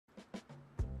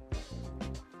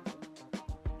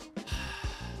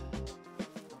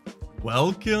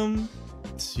Welcome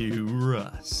to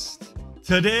Rust.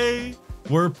 Today,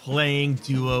 we're playing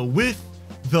duo with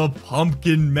the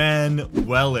Pumpkin Man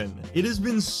Welyn. It has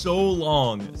been so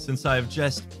long since I've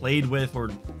just played with,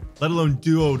 or let alone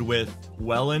duoed with,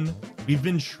 Welyn. We've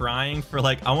been trying for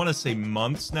like, I want to say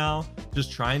months now,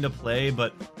 just trying to play,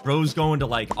 but bro's going to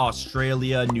like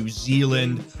Australia, New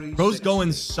Zealand. Bro's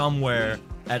going somewhere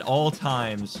at all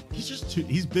times.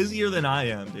 He's busier than I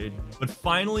am, dude. But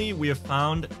finally, we have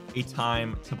found a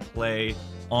time to play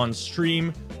on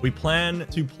stream. We plan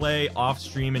to play off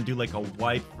stream and do like a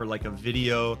wipe for like a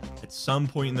video at some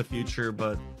point in the future,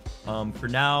 but for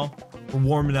now, we're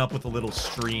warming up with a little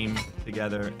stream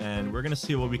together, and we're gonna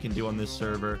see what we can do on this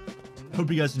server. Hope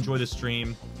you guys enjoy the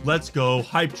stream. Let's go,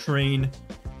 hype train.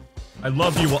 I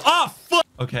love you all. Ah, fuck.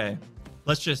 Okay,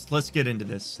 let's get into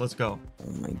this. Let's go.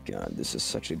 Oh my god, this is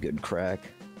such a good crack.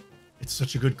 It's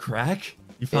such a good crack.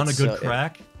 You found a good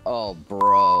crack. Oh,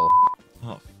 bro.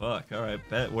 Oh fuck. All right,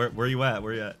 bet. Where you at?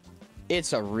 Where you at?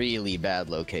 It's a really bad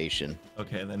location.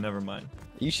 Okay, then never mind.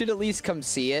 You should at least come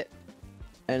see it,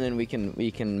 and then we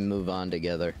can move on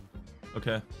together.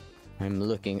 Okay.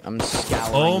 I'm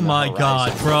scouring. Oh my horizon.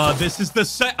 god, bro, this is the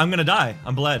set. I'm gonna die.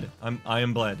 I'm bled. I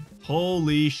am bled.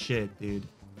 Holy shit, dude.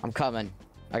 I'm coming.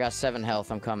 I got 7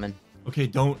 health. I'm coming. Okay,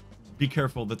 don't be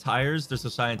careful. The tires. There's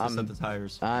a scientist at the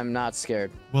tires. I'm not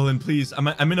scared. Well, then please.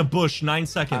 I'm in a bush. 9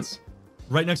 seconds.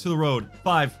 Right next to the road.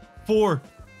 5, 4.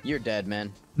 You're dead,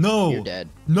 man. No. You're dead.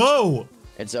 No.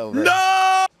 It's over.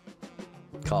 No.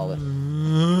 Call it.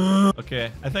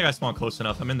 Okay, I think I spawned close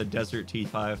enough. I'm in the desert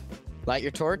T5. Light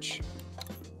your torch.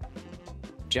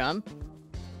 Jump.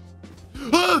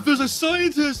 Ah, there's a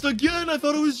scientist again. I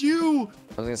thought it was you.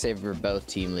 I was gonna say if we were both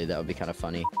team lead, that would be kind of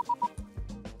funny.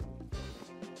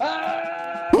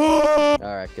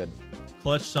 Alright, good.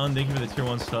 Clutch son, thank you for the tier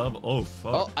 1 sub. Oh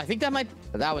fuck. Oh, I think that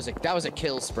was a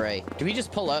kill spray. Do we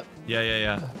just pull up?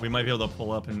 Yeah. We might be able to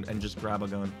pull up and just grab a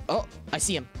gun. Oh, I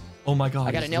see him. Oh my god.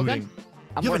 I got a nail gun.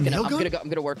 I'm You have a working nail him. gun? I'm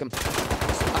gonna work him.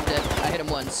 I'm dead. I hit him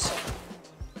once.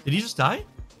 Did he just die?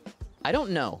 I don't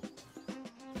know.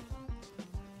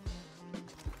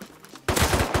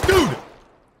 Dude!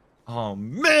 Oh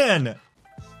man!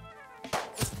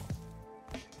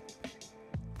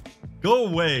 Go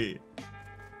away.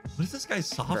 What is this guy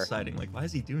soft siding? Like, why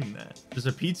is he doing that? There's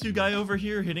a P2 guy over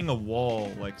here hitting a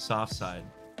wall, like soft side.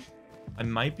 I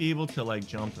might be able to like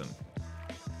jump him.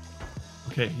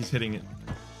 Okay, he's hitting it.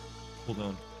 Hold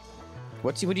on.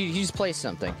 What do you just play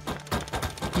something?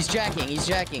 He's jacking. He's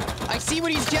jacking. I see what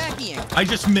he's jacking. I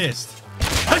just missed.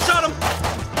 I shot him.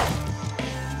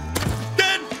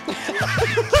 Dead.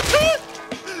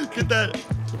 Get that.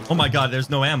 Oh my god, there's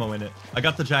no ammo in it. I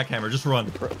got the jackhammer. Just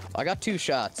run. I got 2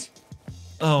 shots.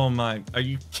 Oh my. Are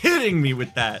you kidding me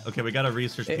with that? Okay, we got to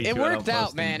research P2. It worked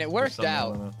out, man. It worked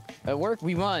out. It worked.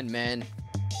 We won, man.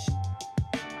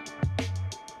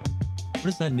 What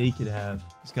does that naked have?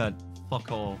 He's got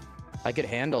fuck all. I could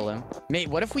handle him. Mate,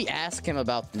 what if we ask him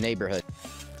about the neighborhood?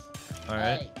 All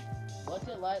right. Hey, what's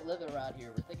it like living around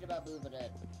here? We're thinking about moving in.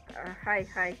 Hi.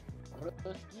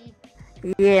 Ruski?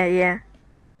 Yeah.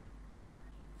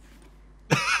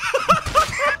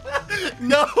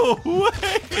 No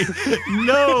way!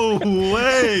 No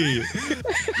way!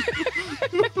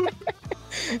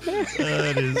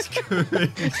 That is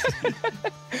crazy.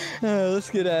 Let's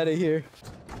get out of here.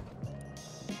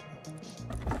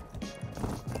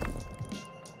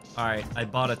 Alright, I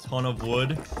bought a ton of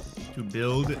wood to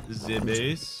build the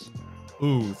base.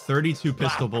 Ooh, 32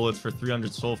 pistol bullets for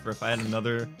 300 sulfur. If I had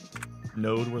another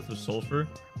node worth of sulfur,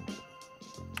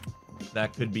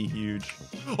 that could be huge.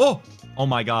 Oh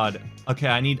my god. Okay,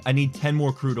 I need 10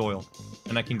 more crude oil,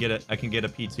 and I can get a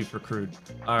P2 for crude.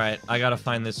 All right, I gotta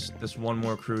find this one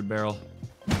more crude barrel.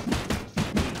 All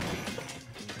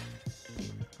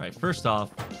right, first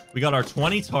off, we got our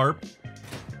 20 tarp.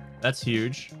 That's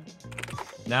huge.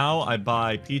 Now I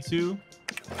buy P2.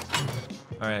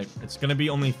 All right, it's gonna be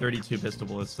only 32 pistol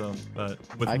bullets though, but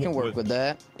I can work with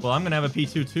that. Well, I'm gonna have a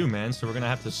P2 too, man, so we're gonna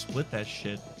have to split that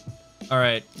shit. All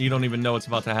right, you don't even know what's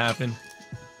about to happen.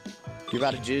 You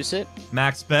about to juice it?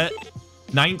 Max bet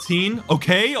 19.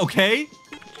 Okay.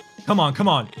 Come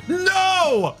on.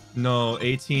 No,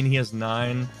 18. He has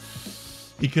 9.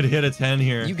 He could hit a 10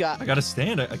 here. I gotta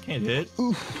stand. I can't hit.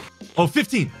 Oof. Oh,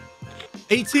 15.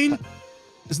 18.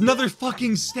 There's another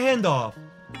fucking standoff.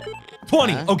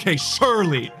 20. Okay,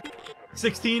 surely.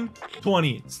 16.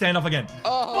 20. Standoff again.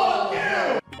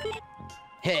 Oh.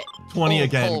 Hit. 20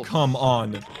 again. Come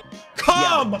on.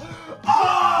 Come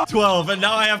on! 12, and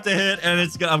now I have to hit, and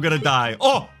I'm gonna die.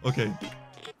 Oh, okay.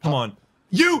 Come on.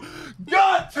 You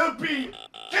got to be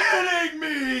kidding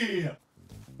me!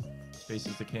 Space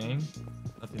is decaying.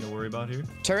 Nothing to worry about here.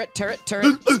 Turret,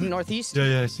 northeast.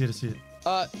 Yeah, I see it.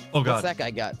 Oh god. What's that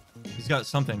guy got? He's got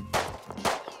something.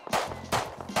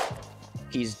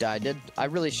 He's died. I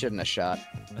really shouldn't have shot.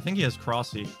 I think he has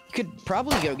Crossy. You could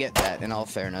probably go get that, in all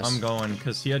fairness. I'm going,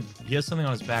 because he has something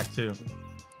on his back, too.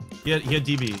 He had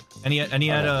DB. And he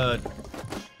had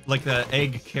like the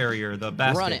egg carrier, the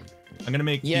basket. Run it. I'm gonna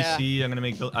make PC, I'm gonna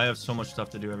make I have so much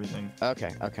stuff to do everything.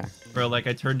 Okay. Bro, like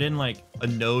I turned in like a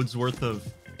node's worth of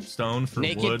stone for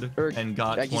wood and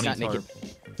got 20 tarp.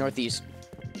 Northeast.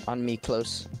 On me,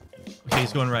 close. Okay,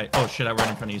 he's going right. Oh shit, I ran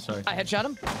in front of you, sorry. I headshot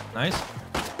him. Nice.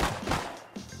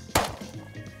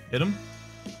 Hit him.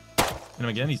 Hit him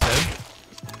again, he's dead.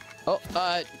 Oh,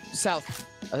 south.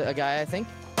 A guy, I think.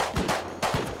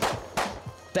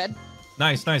 Dead.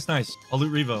 Nice. I'll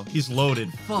loot Revo. He's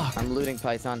loaded. Fuck. I'm looting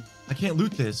Python. I can't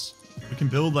loot this. We can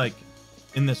build like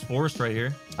in this forest right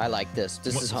here. I like this.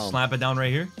 This is home. Slap it down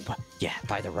right here. Yeah,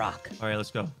 by the rock. All right,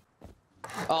 let's go.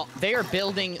 Oh, they are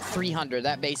building 300.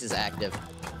 That base is active.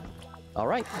 All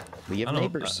right. We have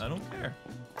neighbors. I don't care.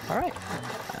 All right.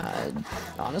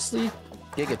 Honestly,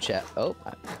 Giga Chat. Oh.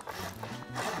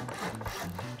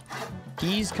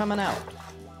 He's coming out.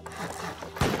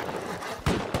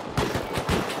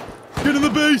 Get in the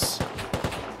base!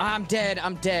 I'm dead.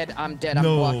 I'm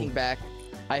No. walking back.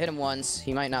 I hit him once.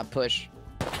 He might not push.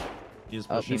 He is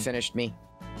Oh, pushing. he finished me.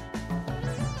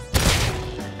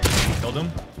 Killed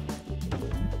him.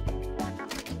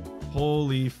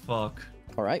 Holy fuck.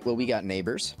 All right. Well, we got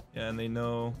neighbors. Yeah, and they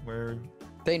know where...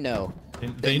 They know.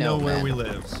 They know where man. we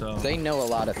live, so... They know a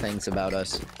lot of things about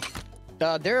us.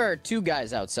 There are 2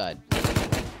 guys outside.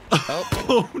 Oh.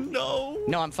 Oh, no!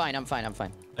 No, I'm fine.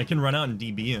 I can run out and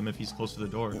DB him if he's close to the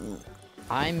door.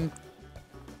 I'm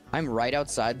right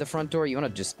outside the front door. You want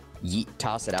to just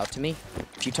toss it out to me?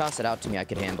 If you toss it out to me, I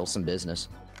could handle some business.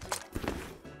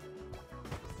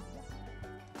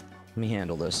 Let me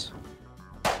handle this.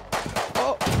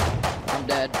 Oh! I'm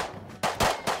dead.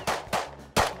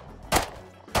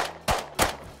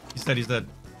 He said he's dead.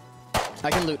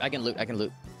 I can loot.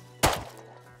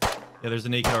 Yeah, there's a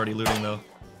naked already looting, though.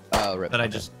 Oh, rip. That I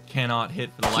just cannot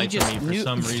hit for the life of me for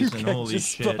some reason. Holy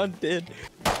shit.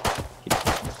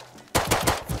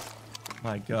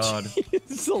 My god.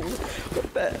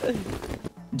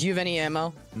 Do you have any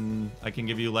ammo? I can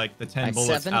give you like the 10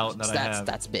 bullets out that I have.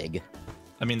 That's big.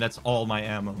 I mean, that's all my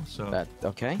ammo, so...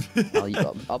 Okay.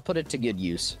 I'll put it to good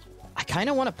use. I kind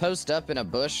of want to post up in a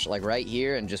bush, like right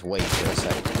here, and just wait for a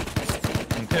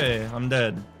second. Okay, I'm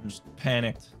dead. I'm just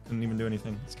panicked. Couldn't even do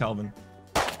anything. It's Calvin.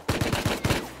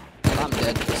 I'm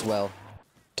dead as well.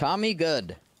 Tommy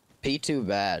good. P2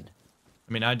 bad.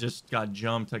 I mean, I just got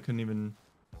jumped. I couldn't even...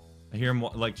 I hear him,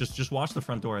 like, just watch the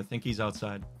front door. I think he's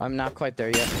outside. I'm not quite there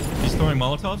yet. He's throwing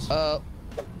Molotovs?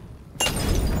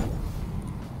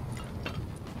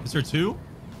 Is there 2?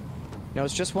 No,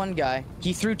 it's just one guy.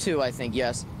 He threw 2, I think,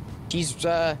 yes. He's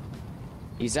out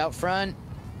front.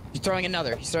 He's throwing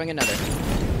another.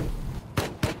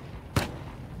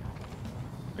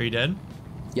 Are you dead?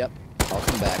 Yep. I'll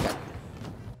come back.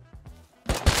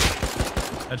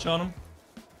 Headshot him.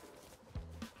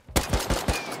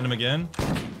 Hit him again.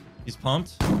 He's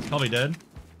pumped. He's probably dead.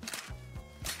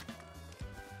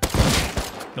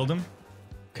 Killed him.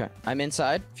 Okay. I'm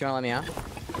inside, if you want to let me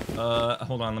out.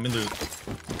 Hold on. Let me loot.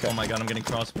 Okay. Oh my god, I'm getting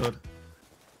crossbowed.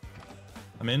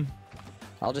 I'm in.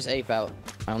 I'll just ape out.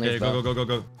 I only Okay,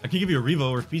 go. I can give you a Revo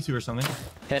or P2 or something.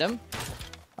 Hit him.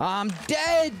 I'm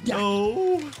dead!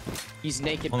 No! He's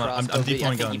naked. Hold on, I'm I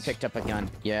deploying think guns. he picked up a gun.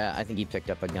 Yeah, I think he picked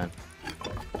up a gun.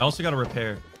 I also got a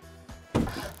repair.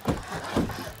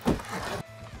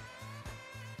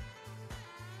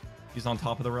 He's on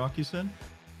top of the rock, you said?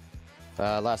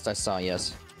 Last I saw,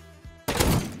 yes.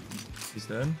 He's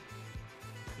dead.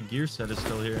 The gear set is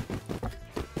still here.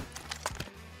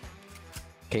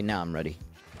 Okay, now I'm ready.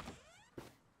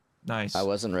 Nice. I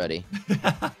wasn't ready.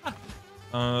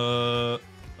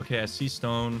 Okay, I see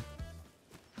stone.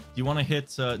 Do you want to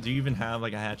hit, do you even have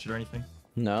like a hatchet or anything?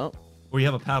 No. Or you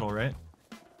have a paddle, right?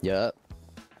 Yep.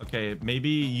 Okay, maybe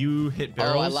you hit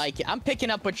barrels. Oh, I like it. I'm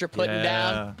picking up what you're putting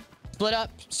down. Split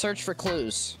up, search for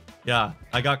clues. Yeah,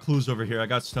 I got clues over here. I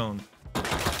got stone.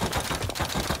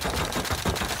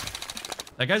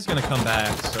 That guy's gonna come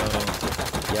back, so...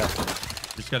 Yep.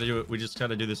 Just gotta do it. We just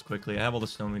gotta do this quickly. I have all the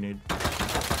stone we need.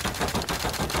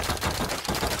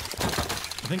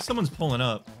 I think someone's pulling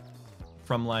up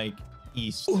from like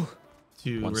east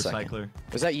to One recycler. second.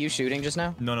 Was that you shooting just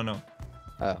now? No.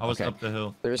 I was okay. up the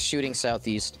hill. There's shooting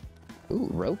southeast. Ooh,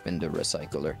 rope into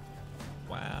recycler.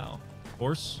 Wow.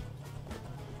 Horse?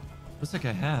 What's that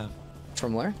guy have?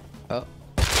 From where? Oh.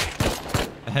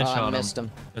 I headshot I missed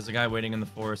him. There's a guy waiting in the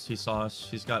forest. He saw us.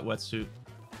 He's got wetsuit.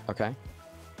 Okay.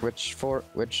 Which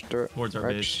Towards our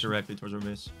base. Directly towards our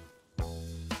base.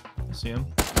 You see him?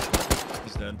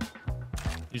 He's dead.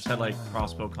 He just had like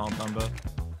crossbow compound bow.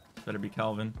 Better be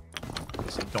Calvin.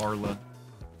 It's Darla.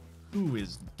 Who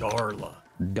is Darla?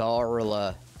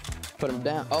 Darla. Put him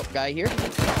down. Oh, guy here.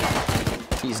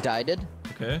 He's died.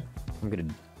 Okay. I'm gonna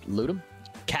loot him.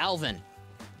 Calvin.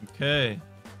 Okay.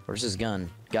 Where's his gun?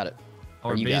 Got it.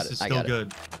 Our base is still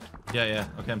good. Yeah, yeah.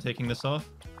 Okay, I'm taking this off.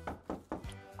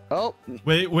 Oh.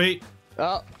 Wait.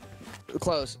 Oh.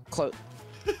 Close. Go.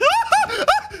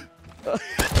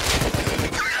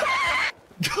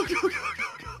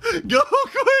 Go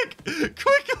quick!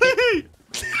 Quickly!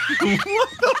 What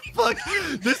the fuck?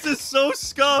 This is so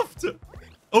scuffed.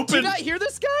 Open. Did you not hear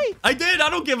this guy? I did. I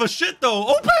don't give a shit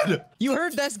though. Open. You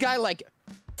heard this guy like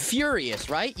furious,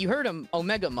 right? You heard him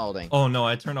omega molding. Oh no,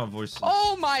 I turned on voices.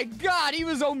 Oh my god, he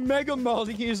was omega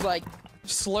molding. He was like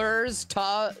slurs,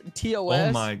 TOS.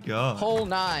 Oh my god. Whole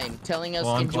nine, telling us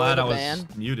I'm enjoy glad the I was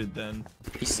band. muted then.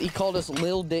 He called us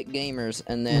Lil Dick Gamers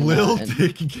and then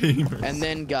Dick Gamers. And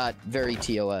then got very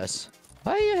TOS.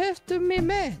 Why you have to be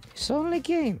mad? It's only a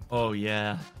game. Oh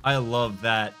yeah, I love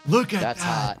that. Look at That's that.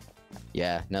 hot.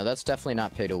 Yeah, no, that's definitely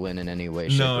not pay to win in any way,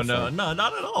 shape, No, or form. not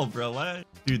at all, bro.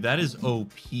 Dude, that is OP,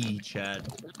 Chad.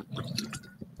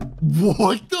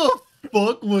 What the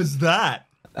fuck was that?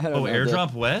 I don't Oh, know,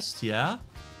 airdrop west? Yeah?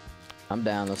 I'm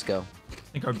down, let's go. I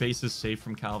think our base is safe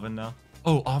from Calvin now.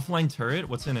 Oh, offline turret?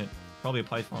 What's in it? Probably a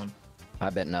python. I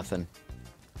bet nothing.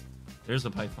 There's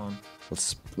a python.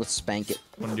 Let's spank it.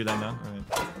 Want to do that now? All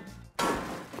right.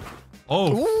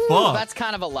 Oh, Ooh, fuck. that's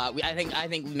kind of a lot. I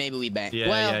think maybe we bang. Yeah,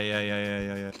 well,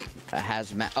 yeah. A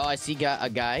hazmat. Oh, I see a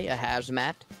guy, a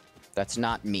hazmat. That's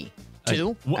not me.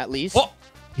 Two, What? at least. Oh,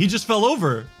 he just fell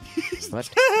over. He's What?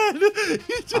 dead.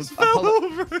 He just fell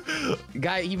over.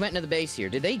 Guy, he went into the base here.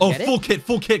 Did they Oh, get it?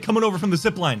 full kit coming over from the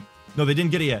zip line. No, they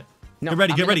didn't get it yet. No, Get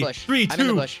ready, I'm get in ready. The bush. 3, 2. I'm in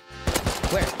the bush.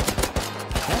 Where?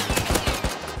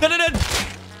 Dead.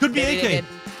 Could be AK. Dead.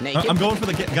 Naked. I'm going for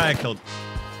the guy I killed.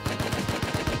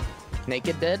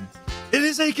 Naked dead. It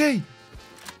is AK.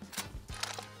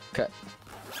 Okay.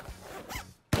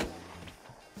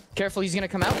 Careful, he's gonna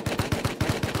come out.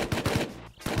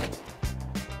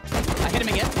 I hit him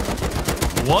again.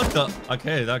 What the?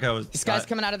 Okay, that guy was. This guy's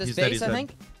coming out of this he's dead, base, he's I dead.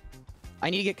 think. I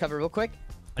need to get cover real quick.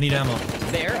 I need ammo.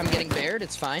 There, I'm getting bared.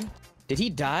 It's fine. Did he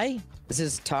die? This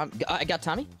is Tom. I got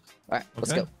Tommy. All right,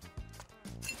 let's Okay. go.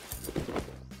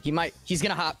 He might. He's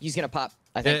gonna hop. He's gonna pop.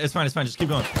 I Yeah, think. it's fine. Just keep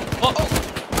going. Oh,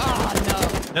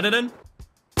 Oh no. dead.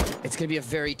 It's gonna be a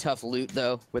very tough loot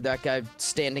though, with that guy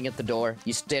standing at the door.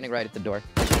 He's standing right at the door.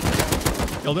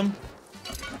 Killed him.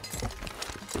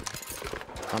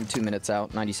 I'm 2 minutes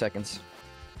out. 90 seconds.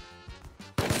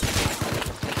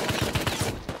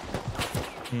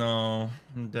 No,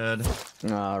 I'm dead.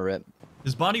 Ah, rip.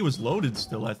 His body was loaded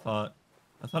still, I thought.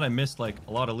 I thought I missed, like,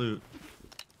 a lot of loot.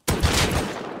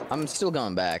 I'm still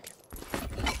going back.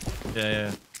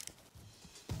 Yeah.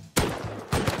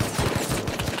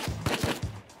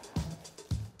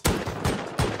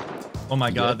 Oh my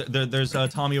god, there's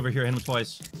Tommy over here. Hit him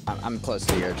twice. I'm close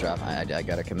to the airdrop. I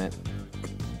gotta commit.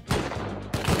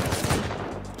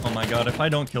 Oh my god, if I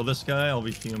don't kill this guy, I'll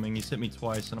be fuming. He's hit me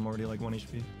twice and I'm already like 1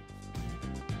 HP.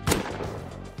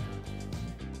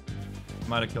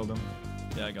 Might have killed him.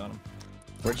 Yeah, I got him.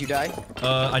 Where'd you die?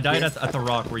 I died at the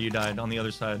rock where you died, on the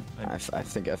other side. I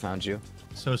think I found you.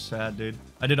 So sad, dude.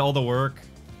 I did all the work.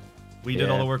 We did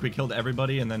all Yeah. the work. We killed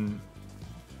everybody, and then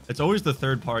it's always the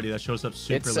third party that shows up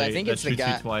super It's- late. I think that it's the shoots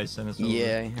guy- you twice, and it's over.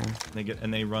 Yeah.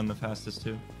 And they run the fastest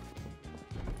too.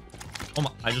 Oh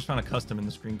my! I just found a custom in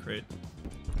the screen crate.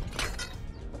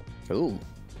 Ooh.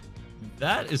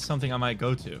 That is something I might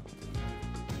go to.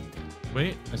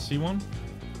 Wait, I see one.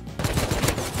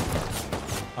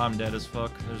 I'm dead as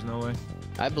fuck. There's no way.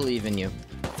 I believe in you.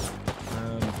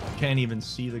 Can't even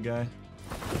see the guy.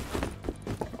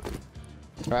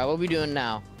 All right, what are we doing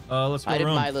now? Let's go I did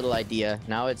around. my little idea.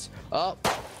 Now it's... Oh!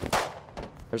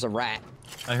 There's a rat.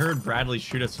 I heard Bradley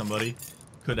shoot at somebody.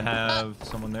 Could have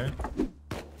someone there.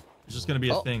 It's just gonna be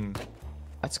a Oh. thing.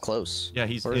 That's close. Yeah,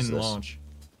 he's Where is in this? launch.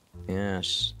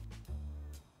 Yes.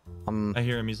 I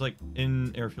hear him. He's like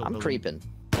in airfield. I'm building. creeping.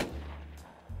 I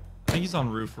think he's on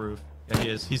roof. Yeah, he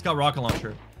is. He's got rocket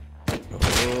launcher.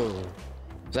 Ooh.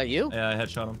 Is that you? Yeah, I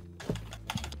headshot him.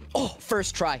 Oh,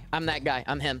 first try. I'm that guy.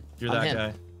 I'm him. You're I'm that him.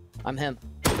 guy. I'm him.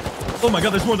 Oh my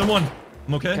god, there's more than one.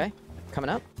 I'm okay. Okay. Coming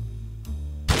up.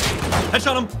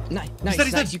 Headshot him. Nice. He's dead,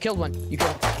 he's dead. You killed one. You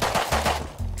killed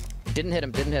him. Didn't hit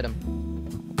him.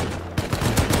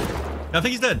 I think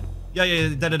he's dead. Yeah,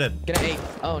 dead. Get an 8.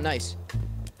 Oh, nice.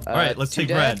 All right, let's take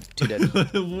Brad. 2 dead.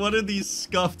 What are these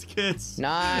scuffed kits?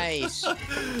 Nice.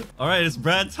 All right, it's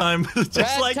Brad time. Just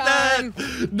Brad like time.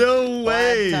 that. No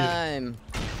way. Brad time.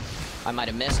 I might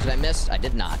have missed. Did I miss? I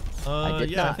did not. I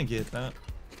did yeah, not. I think you hit that.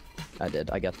 I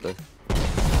did. I got the...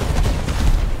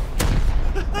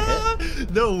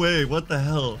 No way. What the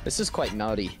hell? This is quite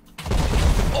naughty.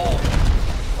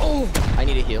 Oh, I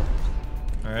need a heal.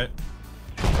 All right.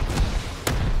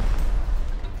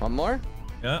 One more?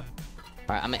 Yeah.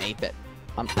 All right, I'm gonna ape it.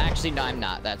 Actually, no, I'm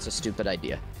not. That's a stupid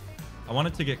idea. I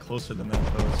wanted to get closer than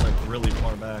that, though. It's like really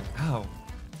far back. Ow.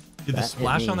 Dude, the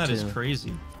splash on that is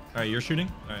crazy. All right, you're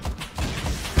shooting? All right.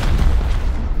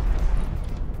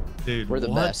 Dude, We're the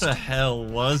best. What the hell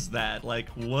was that? Like,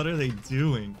 what are they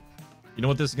doing? You know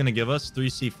what this is going to give us?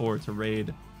 3C4 to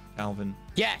raid Calvin.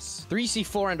 Yes!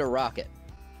 3C4 and a rocket.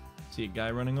 See a guy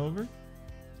running over?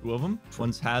 2 of them.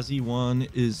 One's Hazzy, one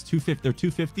is 250. They're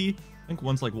 250. I think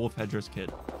one's like Wolf Headdress kit.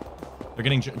 They're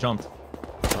getting jumped.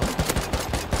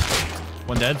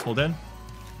 One dead, full dead.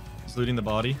 He's looting the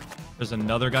body. There's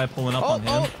another guy pulling up on him.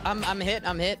 Oh, I'm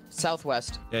hit.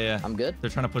 Southwest. Yeah. I'm good.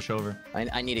 They're trying to push over.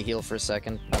 I need a heal for a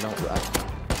second.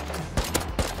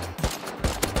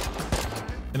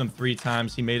 Hit him 3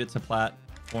 times. He made it to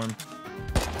platform.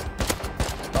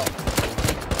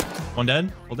 One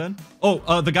dead. Full dead.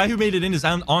 Oh, the guy who made it in is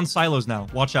on silos now.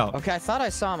 Watch out. Okay, I thought I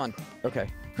saw him on... Okay.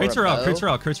 Crates are out. Crates are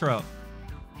out. Crates are out.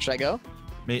 Should I go?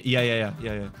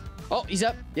 Yeah. Oh, he's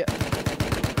up. Yeah.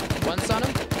 Once on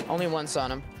him? Only once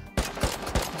on him.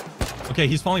 Okay,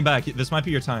 he's falling back. This might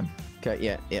be your time.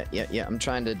 Okay, yeah. I'm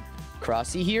trying to...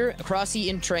 Crossy here. Crossy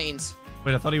in trains.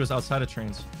 Wait, I thought he was outside of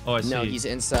trains. Oh, I see. No, he's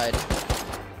inside.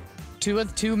 2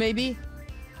 of 2, maybe?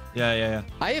 Yeah.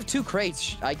 I have 2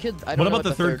 crates. I don't what know about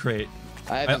the third crate?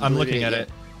 I'm looking at it.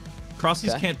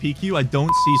 Crossy's can't peek you. I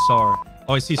don't see SAR.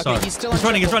 Oh, I see SAR. Okay, he's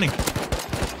running. He's running.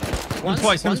 Once?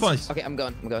 Twice. Okay, I'm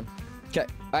going. Okay. All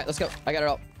right, let's go. I got it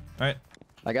all. All right.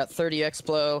 I got 30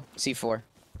 Explo C4.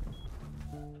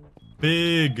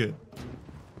 Big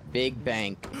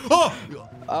bank. Oh!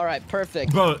 All right,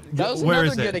 perfect. Bro, that was where another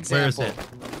is good it? example. Where is it?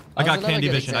 I got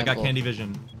candy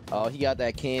vision. Oh, he got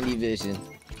that candy vision.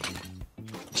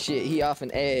 Shit, he off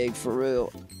an egg for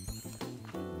real.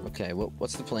 Okay,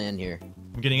 what's the plan here?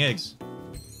 I'm getting eggs.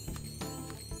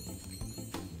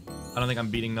 I don't think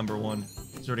I'm beating number 1.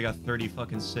 He's already got 30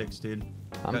 fucking 6, dude.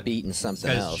 I'm beating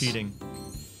something else. This guy's cheating.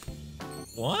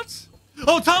 What?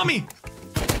 Oh, Tommy!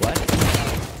 What?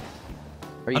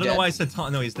 Are you I don't dead? know why I said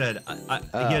Tommy. No, he's dead. He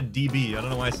had DB. I don't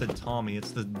know why I said Tommy.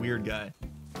 It's the weird guy.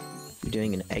 You're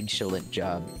doing an excellent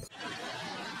job.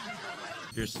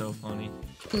 You're so funny.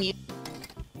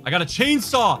 I got a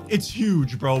chainsaw! It's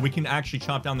huge, bro. We can actually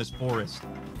chop down this forest.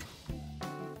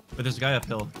 But there's a guy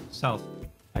uphill. South.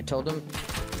 I told him.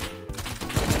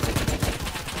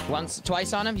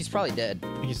 Twice on him? He's probably dead.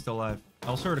 I think he's still alive. I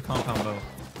also heard a compound bow.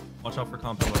 Watch out for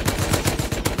compound bow.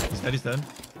 He's dead.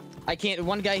 I can't.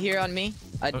 One guy here on me.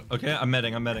 Okay, I'm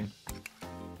medding.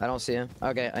 I don't see him.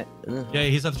 Okay. Yeah,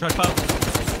 he's at the truck pile.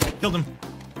 Killed him.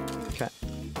 Okay.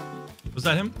 Was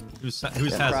that him? Who's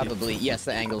Hazzy? Probably. Yes,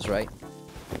 the angle's right.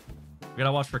 We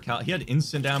gotta watch for Cal. He had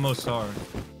instant ammo SAR.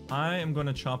 I am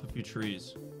gonna chop a few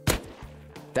trees.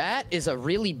 That is a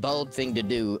really bold thing to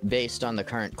do based on the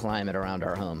current climate around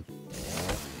our home.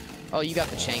 Oh, you got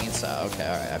the chainsaw. Okay,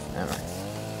 all right.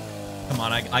 Come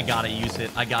on, I gotta use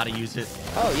it.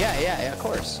 Oh, yeah, of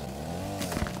course.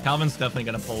 Calvin's definitely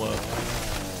gonna pull up.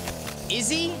 Is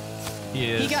he?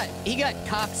 He is. He got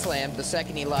cock slammed the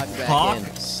second he logged back in.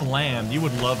 Cock slammed. You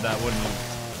would love that, wouldn't you?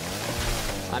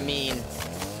 I mean,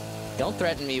 don't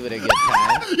threaten me with a good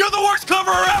time. You're the worst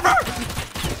coverer ever!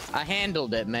 I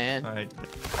handled it, man. All right.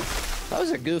 That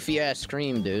was a goofy ass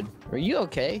scream, dude. Are you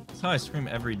okay? That's how I scream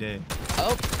every day.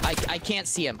 Oh, I can't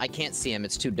see him.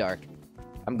 It's too dark.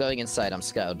 I'm going inside. I'm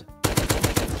scouted.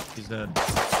 He's dead.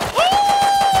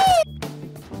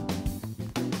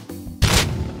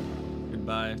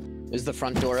 Goodbye. Is the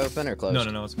front door open or closed?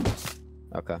 No, it's closed.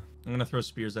 Okay. I'm gonna throw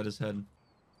spears at his head.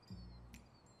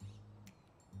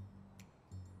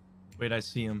 Wait, I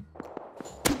see him.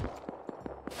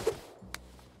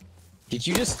 Did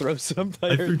you just throw some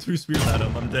I threw 2 spears at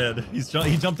him. I'm dead. He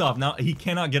jumped off. Now he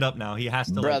cannot get up now. He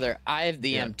has to. Brother, I have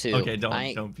the M2. Okay,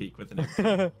 don't peek with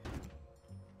it.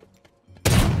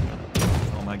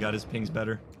 Oh my god, his ping's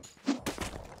better.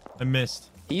 I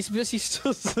missed. He's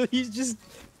just.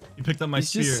 He picked up my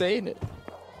spear. He's just saying it.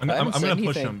 I'm gonna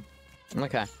push him.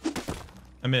 Okay.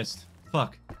 I missed.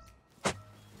 Fuck.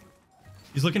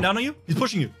 He's looking down on you. He's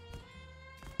pushing you.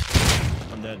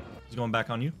 I'm dead. He's going back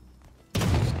on you.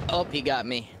 Oh, he got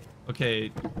me.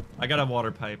 Okay, I got a water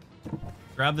pipe.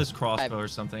 Grab this crossbow or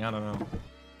something. I don't know.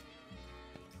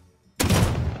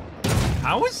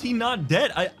 How is he not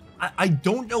dead? I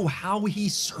don't know how he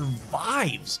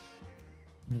survives.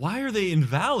 Why are they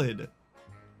invalid?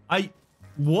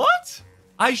 What?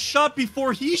 I shot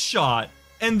before he shot,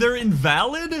 and they're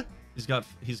invalid?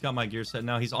 He's got my gear set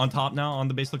now. He's on top now, on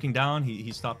the base looking down.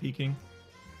 He stopped peeking.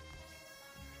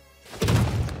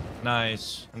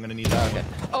 Nice. I'm gonna need that. Okay.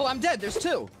 Oh, I'm dead. There's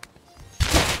two.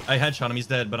 I headshot him. He's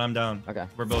dead, but I'm down. Okay.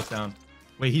 We're both down.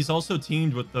 Wait, he's also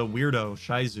teamed with the weirdo,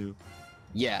 Shizu.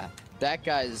 Yeah, that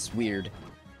guy's weird.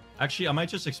 Actually, I might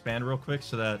just expand real quick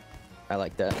so that... I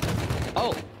like that.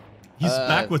 Oh! He's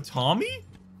back with Tommy?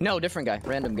 No, different guy.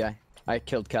 Random guy. I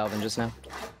killed Calvin just now.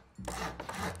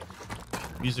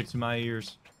 Music to my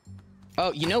ears.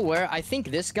 Oh, you know where? I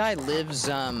think this guy lives,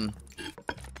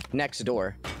 next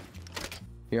door.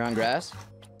 You're on grass?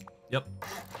 Yep.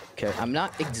 Okay, I'm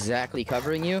not exactly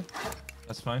covering you.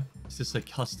 That's fine. Is this a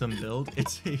custom build?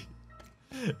 It's a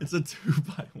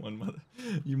 2x1,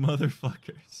 you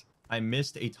motherfuckers. I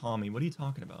missed a Tommy. What are you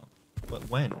talking about? What,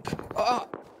 when? Oh!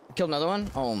 Killed another one?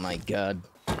 Oh my god.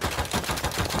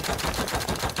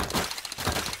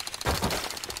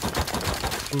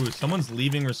 Ooh, someone's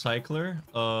leaving recycler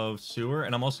of sewer,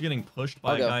 and I'm also getting pushed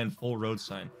by a guy in full road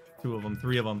sign. 2 of them,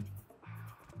 3 of them.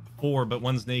 4, but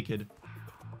one's naked.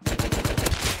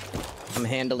 I'm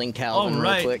handling Calvin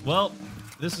real quick. Well,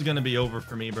 this is gonna be over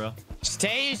for me, bro.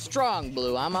 Stay strong,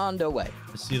 Blue. I'm on the way.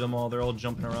 I see them all. They're all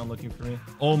jumping around looking for me.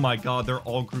 Oh my god, they're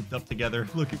all grouped up together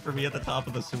looking for me at the top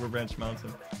of the Sewer Branch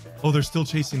Mountain. Oh, they're still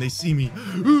chasing. They see me.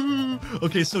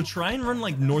 Okay, so try and run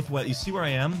like northwest. You see where I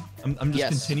am? I'm just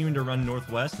continuing to run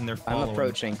northwest, and they're following. I'm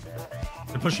approaching.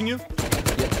 They're pushing you?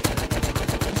 Yep.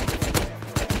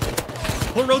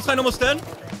 Full road sign almost dead.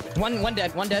 One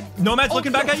dead. One dead. Nomad's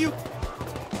looking back at you.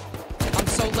 I'm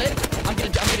so lit. I'm gonna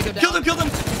go down. Kill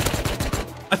them.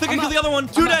 I think I killed the other one.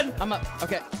 2 dead. I'm up.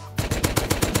 Okay.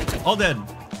 All dead.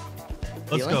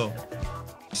 Let's go.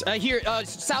 Here,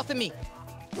 south of me.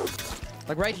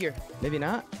 Like right here. Maybe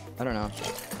not. I don't know.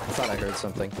 I thought I heard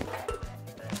something.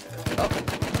 Oh,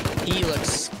 he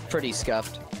looks pretty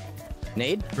scuffed.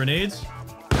 Nade? Grenades?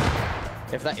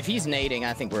 If he's nading,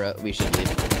 I think we should leave.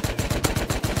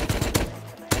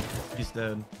 He's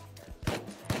dead.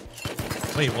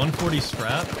 Wait, 140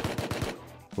 scrap?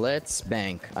 Let's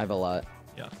bank. I have a lot.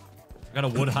 Yeah. I got a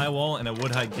wood high wall and a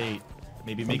wood high gate.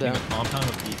 Maybe making a compound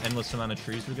with the endless amount of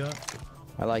trees we got.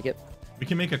 I like it. We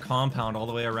can make a compound all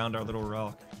the way around our little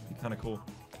rock. It'd be kind of cool.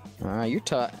 You're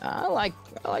I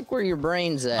like where your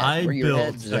brain's at. I where your built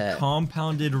head's a at.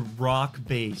 compounded rock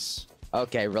base.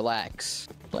 Okay, relax.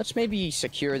 Let's maybe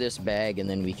secure this bag and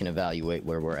then we can evaluate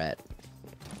where we're at.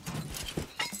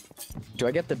 Do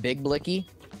I get the big blicky?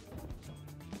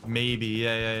 Maybe,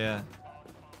 yeah.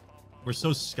 We're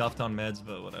so scuffed on meds,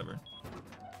 but whatever.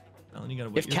 Alan, you gotta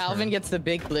wait If Calvin gets the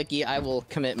big blicky, I will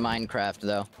commit Minecraft,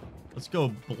 though. Let's go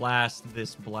blast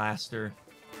this blaster.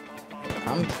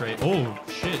 I'm Oh,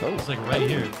 shit. It's like right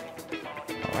here.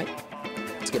 All right.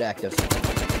 Let's get active.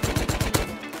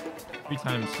 3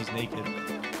 times he's naked.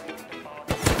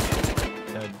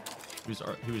 Dead.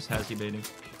 Who's Hazzy baiting?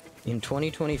 In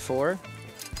 2024?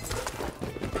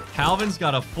 Calvin's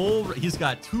got a full... He's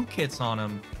got 2 kits on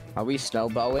him. Are we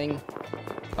snowbowing?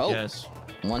 Oh. Yes.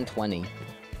 120.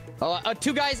 Oh,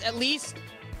 2 guys at least.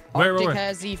 Where? Arctic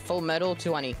Hazzy, full metal,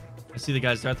 20. I see the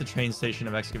guys. They're at the train station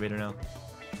of Excavator now.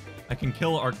 I can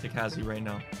kill Arctic Hazzy right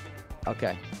now.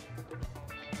 Okay.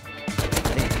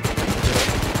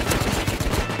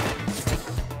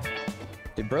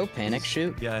 Did bro panic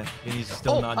shoot? Yeah, and he's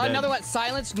still not dead. Another one.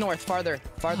 Silence north, farther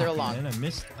along. Man, I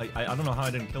missed. I don't know how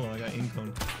I didn't kill him. I got aim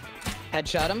cone.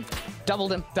 Headshot him.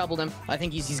 Doubled him. I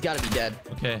think he's got to be dead.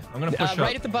 Okay, I'm gonna push up.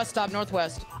 Right at the bus stop,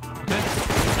 northwest. Okay.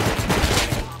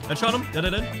 Headshot him.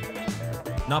 Dead.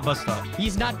 Not bus stop.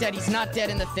 He's not dead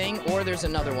in the thing, or there's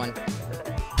another one.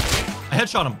 I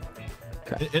headshot him.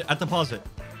 Okay. At deposit.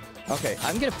 Okay,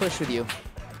 I'm gonna push with you.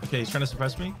 Okay, he's trying to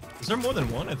suppress me. Is there more than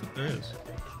one? I think there is.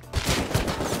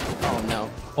 Oh no.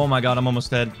 Oh my god, I'm almost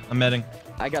dead. I'm medding.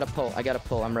 I gotta pull.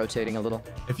 I'm rotating a little.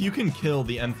 If you can kill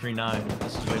the M39,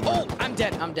 this is way more. Oh, I'm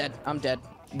dead.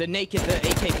 The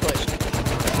AK pushed.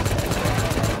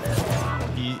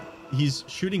 He's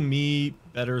shooting me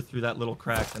better through that little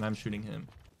crack than I'm shooting him.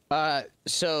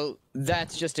 So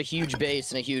that's just a huge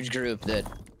base and a huge group that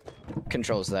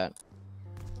controls that.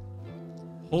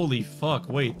 Holy fuck,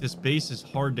 wait, this base is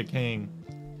hard decaying.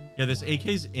 Yeah, this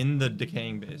AK's in the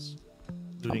decaying base.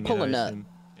 I'm pulling up.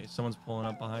 Okay, someone's pulling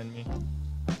up behind me.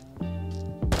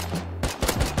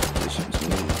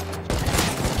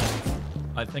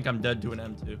 I think I'm dead to an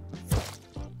M2.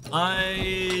 I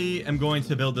am going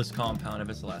to build this compound if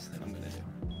it's the last thing I'm gonna do.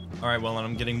 Alright, well,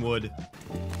 I'm getting wood.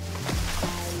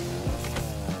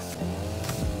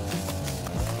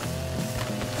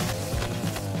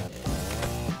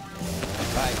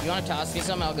 Alright, you want to toss me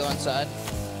some? I'll go inside.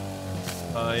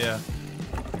 Yeah.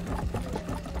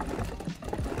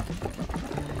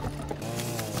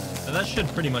 Now, that should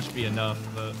pretty much be enough,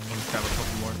 but let me grab a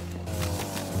couple more.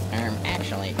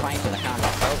 Actually, according to the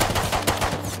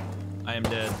combat. I am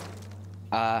dead.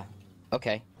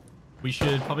 Okay. We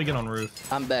should probably get on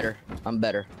roof. I'm better.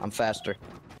 I'm faster.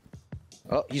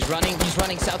 Oh, he's running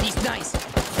southeast. Nice.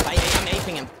 I'm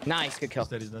aping him. Nice, good kill.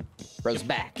 He's dead. Bro's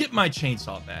back. Get my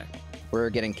chainsaw back. We're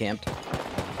getting camped.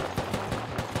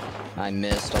 I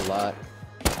missed a lot.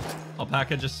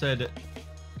 Alpaca just said,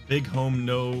 big home,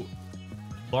 no...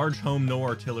 Large home, no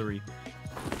artillery.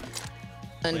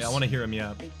 Wait, I want to hear him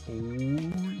yap.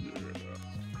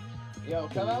 Yo,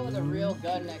 come out with a real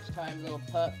gun next time, little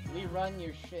pup. We run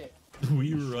your shit.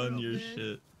 We run your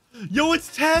shit. Yo,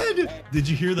 it's Ted! Did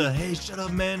you hear the, hey, shut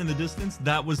up, man, in the distance?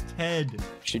 That was Ted.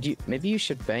 Maybe you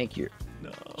should bank your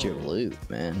loot,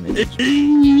 man.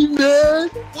 Hey, man!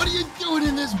 What are you doing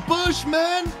in this bush,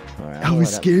 man? Right, I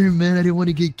was scared, man. I didn't want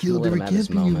to get killed. They were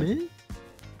camping you, man.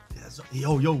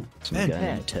 Yo,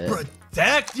 man,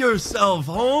 protect yourself,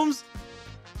 Holmes.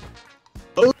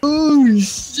 Oh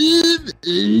shit!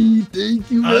 Hey, thank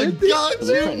you, man. I got you,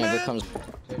 Blueprint never man. comes.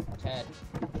 Dude, Ted,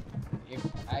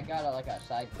 I got a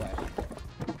side quest.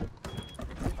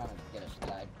 I'm trying to get a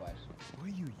side quest. What are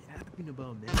you yapping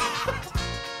about, man?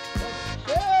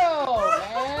 Chill,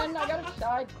 man. I got a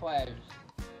side quest.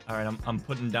 All right, I'm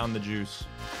putting down the juice.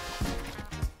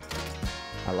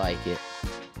 I like it.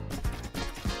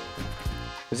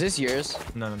 Is this yours?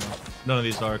 No. None of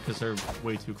these are because they're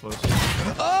way too close.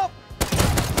 Oh!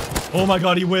 Oh my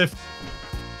god, he whiffed.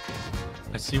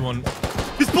 I see one.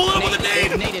 He's pulling up with a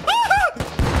nade! Naded.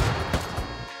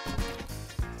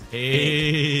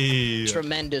 Hey.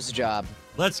 Tremendous job.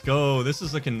 Let's go. This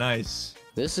is looking nice.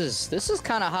 This is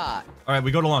kind of hot. All right,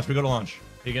 we go to launch. Are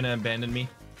you gonna abandon me?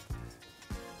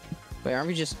 Wait, aren't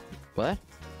we just... What?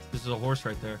 This is a horse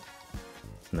right there.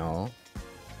 No.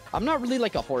 I'm not really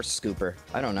like a horse scooper.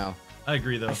 I don't know. I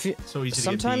agree though. So easy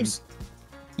sometimes, to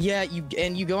get yeah,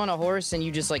 you go on a horse and you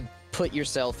just like put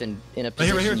yourself in a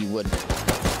position right here. you wouldn't.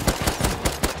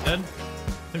 Dead? I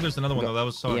think there's another one though. That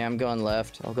was so. Yeah, I'm going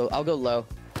left. I'll go low.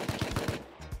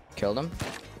 Killed him.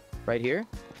 Right here.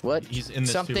 What? He's in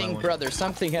this something, too, brother.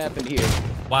 Something happened here.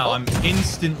 Wow, Oh. I'm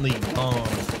instantly gone.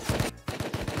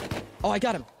 Oh, I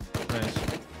got him. Nice.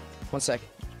 1 sec.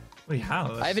 Wait,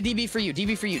 how? I have a DB for you.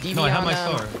 DB No, I have on, my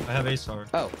star. I have a star.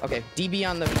 Oh, okay. DB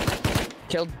on the...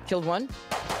 Killed one.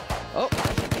 Oh.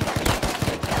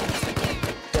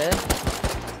 Dead.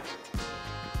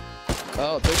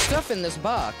 Oh, there's stuff in this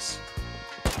box.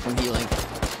 I'm healing.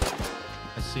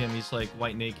 I see him. He's like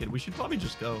white naked. We should probably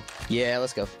just go. Yeah,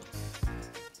 let's go.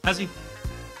 Has he?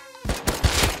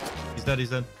 He's dead.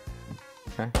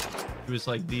 Okay. He was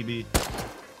like DB.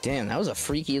 Damn, that was a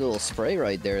freaky little spray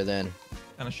right there then.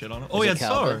 Kind of shit on him. Oh yeah, it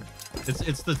star.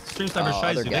 It's the stream sniper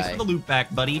other Shizu. Thanks guy. for the loot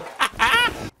back, buddy.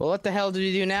 Well, what the hell do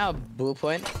we do now,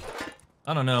 Blueprint?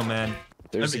 I don't know, man.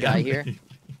 There's a guy here.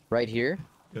 Right here.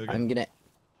 Okay. I'm gonna...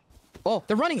 Oh,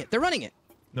 they're running it.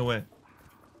 No way.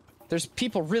 There's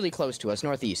people really close to us,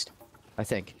 northeast. I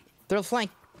think. They'll flank...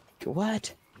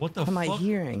 What? What the What am I fuck?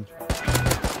 hearing?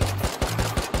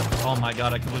 Oh my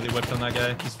god, I completely whipped on that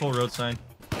guy. He's full road sign.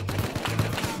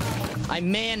 I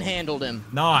manhandled him.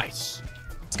 Nice.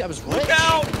 This guy was rich. Look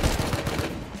out!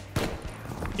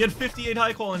 He had 58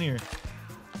 high call in here.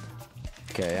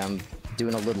 Okay, I'm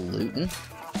doing a little looting.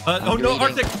 Oh no,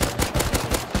 greeting. Arctic!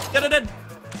 Dead.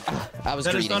 I was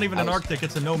That greeting. is not even I an was- Arctic,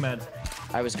 it's a Nomad.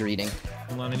 I was greeting.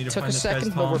 Hold on, I need to Took find a this guy's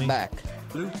second, but we're Tommy. back.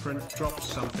 Blueprint dropped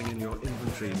something in your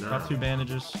inventory now. Got 2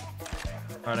 bandages.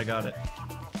 Alright, I got it.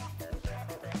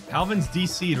 Calvin's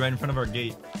DC'd right in front of our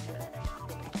gate.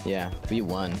 Yeah, we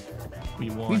won. We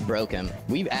We won. broke him.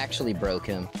 We actually broke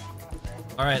him.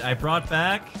 Alright, I brought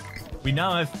back... We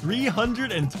now have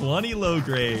 320 low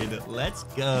grade. Let's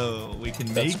go. We can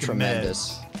That's make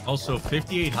tremendous. meds. Also,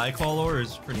 58 high call ore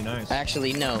is pretty nice.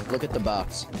 Actually, no. Look at the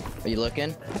box. Are you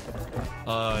looking?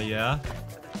 Yeah.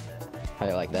 How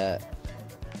do you like that?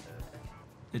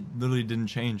 It literally didn't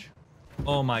change.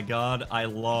 Oh my god, I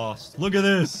lost. Look at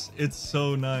this. It's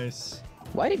so nice.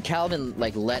 Why did Calvin,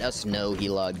 like, let us know he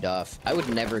logged off? I would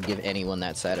never give anyone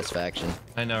that satisfaction.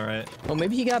 I know, right? Oh,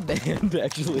 maybe he got banned,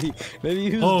 actually. Maybe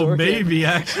he was Oh, dorking. maybe,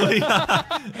 actually.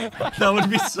 That would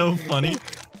be so funny.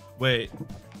 Wait.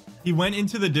 He went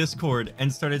into the Discord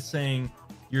and started saying,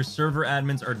 your server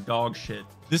admins are dog shit.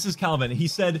 This is Calvin. He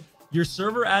said, your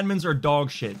server admins are dog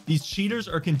shit. These cheaters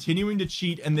are continuing to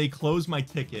cheat and they close my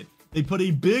ticket. They put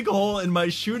a big hole in my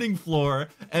shooting floor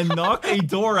and knocked a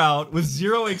door out with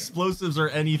 0 explosives or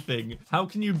anything. How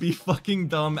can you be fucking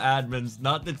dumb admins,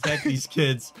 not detect these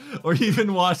kids, or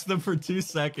even watch them for 2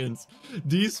 seconds,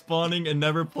 despawning and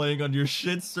never playing on your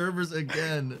shit servers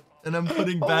again? And I'm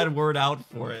putting bad word out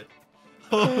for it.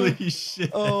 Holy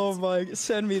shit. Oh my,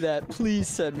 send me that. Please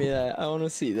send me that. I want to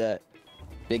see that.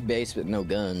 Big base with no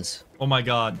guns. Oh my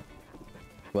god.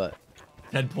 What?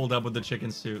 Ted pulled up with the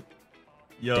chicken suit.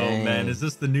 Yo, Dang. man, is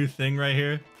this the new thing right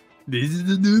here? This is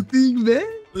the new thing, man.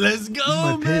 Let's go, This is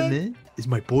my man. pet, man. It's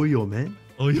my pollo, man.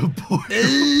 Oh, your boy.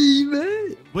 Hey,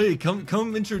 man. Wait,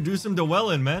 come introduce him to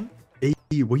Welyn, man. Hey,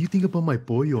 what you think about my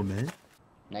pollo, man?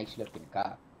 Nice looking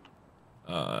cock.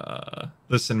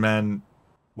 Listen, man.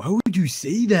 Why would you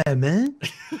say that, man?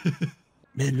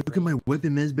 Man, look at my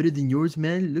weapon, man. It's better than yours,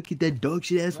 man. Look at that dog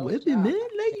shit ass No, it's weapon, not. man.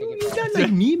 Like you Take it got back.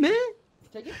 like me, man.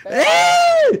 Take it back.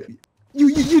 Hey!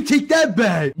 You take that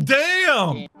back.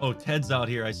 Damn! Oh, Ted's out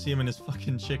here. I see him in his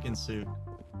fucking chicken suit.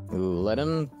 Ooh, let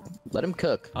him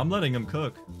cook. I'm letting him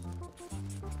cook.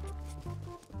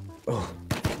 Oh.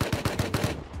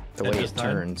 The Ted way just it died.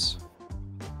 turns.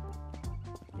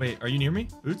 Wait, are you near me?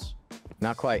 Boots?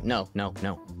 Not quite. No.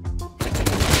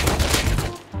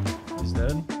 He's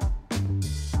dead.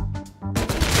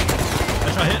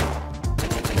 Headshot hit.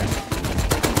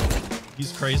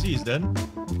 He's crazy. He's dead.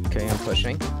 Okay, I'm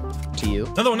pushing. To you.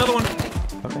 Another one.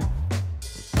 Okay.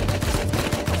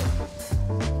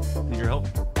 Need your help?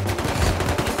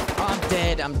 Oh, I'm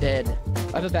dead.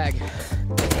 I have a bag.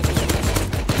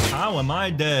 How am I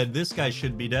dead? This guy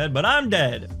should be dead, but I'm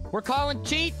dead. We're calling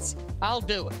cheats. I'll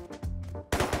do it.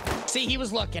 See, he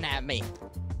was looking at me.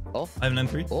 Oh. I have an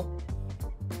M3. Oh.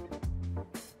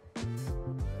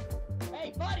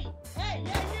 Hey, buddy. Hey,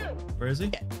 yeah, you. Where is he?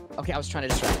 Yeah. Okay, I was trying to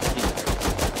distract you.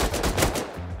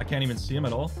 I can't even see him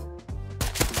at all.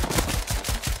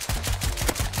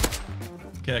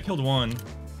 Okay, I killed one.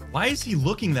 Why is he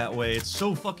looking that way? It's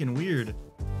so fucking weird.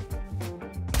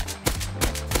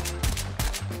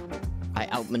 I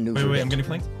outmaneuvered Wait, it. I'm getting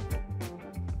flanked.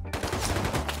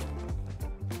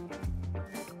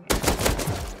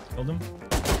 Killed him.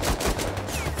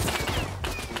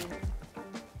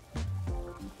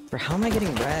 For how am I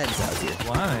getting rads out here?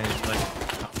 Why?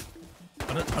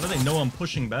 Like, how do they know I'm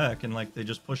pushing back and like they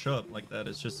just push up like that?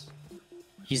 It's just.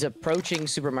 He's approaching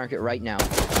supermarket right now.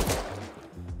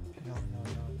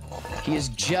 He is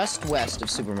just west of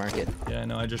supermarket. Yeah, I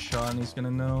know. I just shot and he's gonna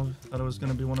know. Thought it was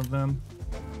gonna be one of them.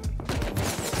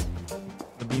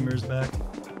 The beamer's back.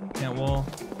 Can't wall.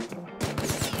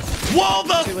 Whoa!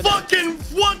 The fucking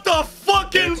what the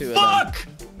fucking Two of fuck!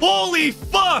 Holy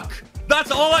fuck!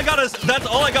 That's all I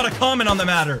gotta comment on the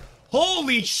matter.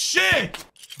 Holy shit!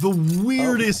 The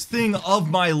weirdest thing of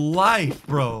my life,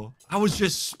 bro. I was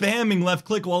just spamming left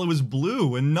click while it was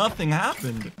blue and nothing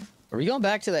happened. Are we going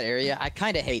back to that area? I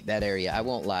kind of hate that area. I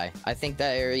won't lie. I think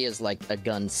that area is like a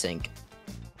gun sink.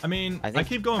 I mean, I I think-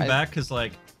 keep going back because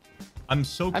like I'm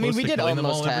so close we to did killing them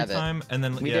all almost every have it. time, and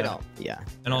then We yeah, did all. Yeah.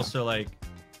 and also like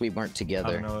We weren't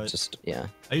together. know, Just, yeah.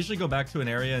 I usually go back to an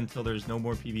area until there's no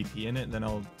more PvP in it, and then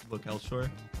I'll look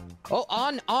elsewhere. Oh,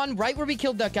 on right where we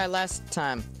killed that guy last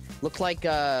time. Looked like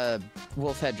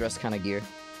wolf headdress kind of gear.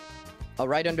 Oh,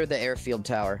 right under the airfield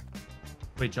tower.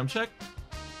 Wait, jump check?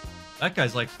 That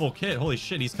guy's like full kit. Holy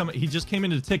shit, he's coming. He just came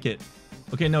into the ticket.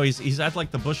 Okay, no, he's at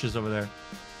like the bushes over there.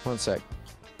 1 sec.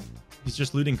 He's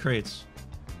just looting crates.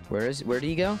 Where do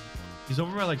you go? He's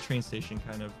over by like train station,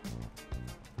 kind of.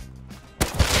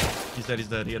 He's dead. He's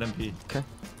dead. He had MP. Okay.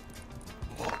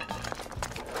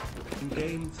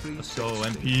 Game 3. Let's go,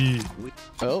 MP.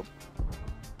 Oh,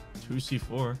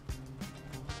 2C4.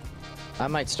 I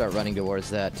might start running towards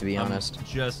that, to be honest.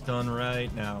 Just done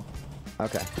right now.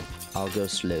 Okay. I'll go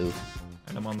slow.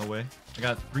 And I'm on the way. I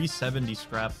got 370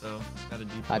 scrap though. Got a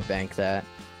deep. I'd bank that.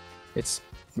 It's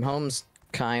home's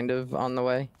kind of on the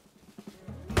way.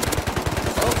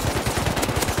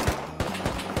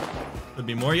 Could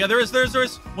be more. Yeah, there is.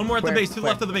 One more at the Where? base. To the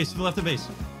Where? left of the base. To the left of the base.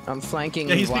 I'm flanking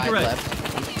Yeah, he's wide peeking right.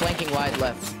 left. I'm flanking wide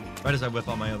left. Right as I whip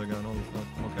on my other gun. Holy fuck.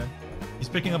 I'm okay. He's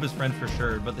picking up his friend for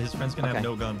sure, but his friend's gonna have Okay.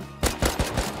 no gun.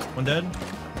 One dead.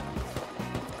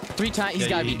 3 times. He's Yeah,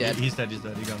 gotta be dead. He's dead. He's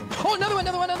dead. He got him. Oh, another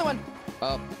one.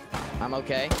 Oh, I'm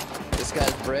okay. This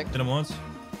guy's bricked. Hit him once.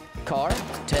 Car,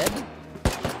 Ted.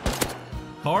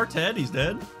 Car, Ted. He's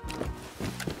dead.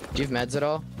 Do you have meds at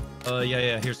all?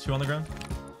 Yeah. Here's 2 on the ground.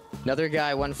 Another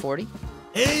guy, 140.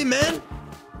 Hey, man.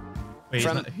 Wait,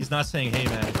 From- he's not saying hey,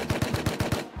 man.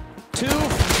 2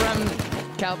 from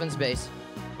Calvin's base.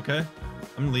 Okay.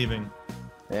 I'm leaving.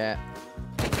 Yeah.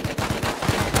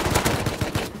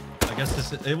 I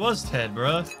guess it was Ted,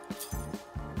 bruh.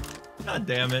 God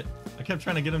damn it. I kept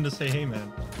trying to get him to say, hey,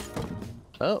 man.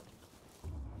 Oh.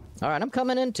 All right, I'm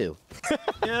coming in too.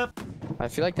 Yep. I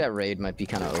feel like that raid might be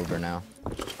kind of over now.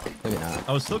 Maybe not.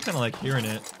 I was still kind of like hearing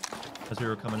it as we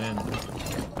were coming in.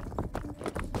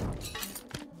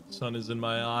 Sun is in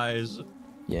my eyes.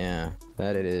 Yeah,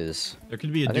 that it is. There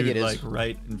could be a I think dude it like is.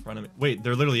 right in front of me. Wait,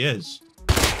 there literally is.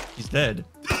 He's dead.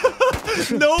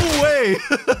 No way.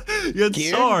 You had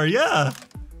Here? SAR, yeah.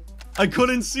 I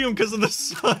couldn't see him because of the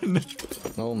sun.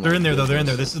 Oh my They're in there though. They're in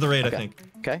there. goodness. This is the raid, Okay. I think.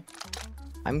 Okay.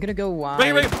 I'm gonna go wide.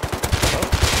 Right.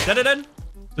 Oh, Dead.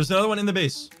 There's another one in the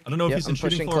base. I don't know if Yep, he's in I'm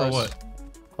shooting pushing floor or close. what.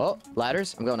 oh,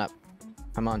 ladders. I'm going up.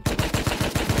 I'm on.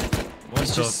 What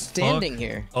He's the just standing fuck?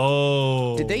 here.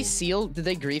 Oh. Did they seal? Did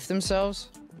they grief themselves?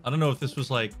 I don't know if this was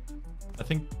like. I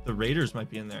think the raiders might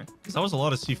be in there because that was a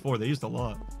lot of C4. They used a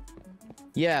lot.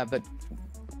 Yeah, but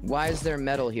why is there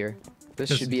metal here?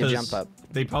 This should be a jump up.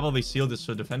 They probably sealed this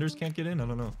so defenders can't get in. I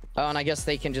don't know. Oh, and I guess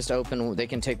they can just open. They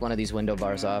can take one of these window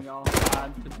bars off. Y'all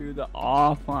had to do the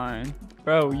offline.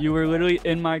 Bro, you were literally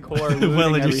in my core. looting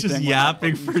Well, and he's everything just when I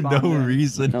yapping fucking for no spawned in.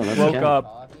 reason. No, that's Woke cap.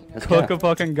 up, That's took cap. a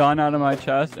fucking gun out of my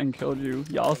chest and killed you.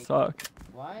 Y'all suck.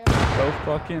 Why? Go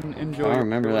fucking enjoy. I don't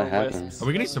remember your that little happened. wisps. Are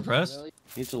we getting suppressed?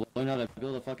 Need to learn how to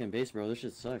build a fucking base, bro. This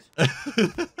shit sucks. I'm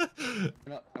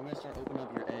gonna start opening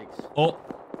up your eggs. Oh,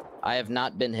 I have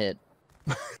not been hit.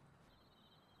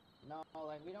 No,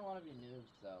 like we don't want to be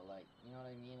noobs though. Like, you know what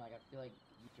I mean? Like, I feel like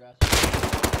you dress.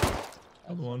 That's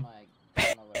Another one. Like,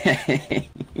 I don't know what I mean.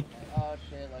 Like, oh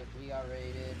shit! Like we got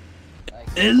raided. Like.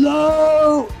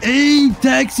 Hello, hey,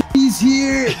 taxi's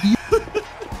here.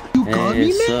 You caught Hey,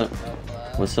 me, what's man? up?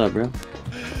 What's up, bro?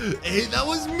 hey, that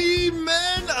was me,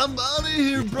 man. I'm out of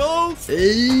here, bro.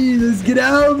 Hey, let's get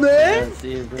out, man. Yeah,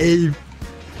 see you, bro. Hey,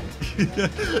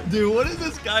 Dude, what is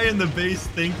this guy in the base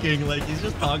thinking? Like, he's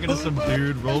just talking to some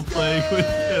dude, role-playing with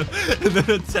him, and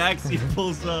then a taxi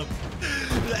pulls up.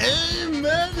 Hey,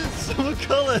 man, it's some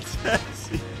color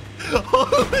taxi.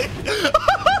 Holy,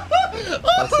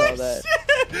 saw that.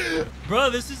 shit. Bro,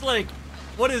 this is like,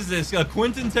 what is this, a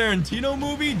Quentin Tarantino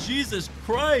movie? Jesus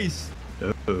Christ.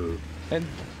 And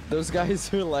those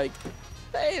guys are like,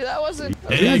 "Hey, that wasn't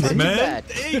Thanks, too man. bad."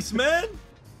 Thanks, man.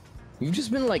 You've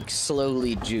just been like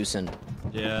slowly juicing.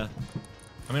 Yeah.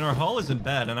 I mean, our haul isn't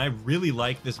bad, and I really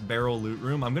like this barrel loot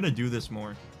room. I'm gonna do this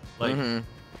more. Like,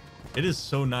 it is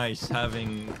so nice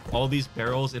having all these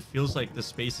barrels. It feels like the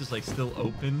space is like still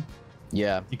open.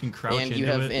 Yeah. You can crouch And into you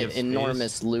have it. an space.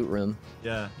 enormous loot room.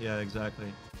 Yeah, exactly.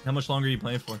 How much longer are you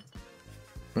playing for?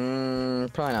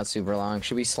 Probably not super long.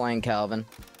 Should we slang Calvin?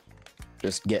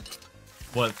 Just get.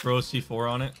 What, throw a C4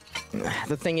 on it?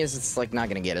 The thing is, it's like not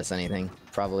gonna get us anything.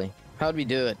 Probably. How'd we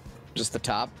do it? Just the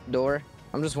top door?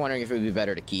 I'm just wondering if it would be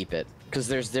better to keep it, because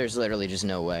there's literally just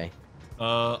no way.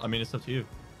 I mean, it's up to you.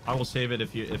 I will save it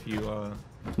if you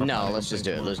No, let's just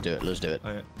do it. Let's do it. Let's do it.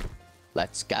 All right.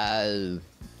 Let's go.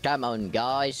 Come on,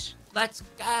 guys. Let's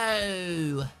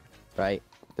go. Right.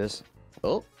 This.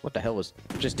 Oh, what the hell was?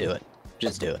 Just do it.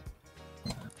 Just do it.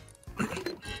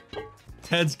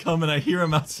 Ted's coming. I hear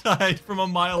him outside from a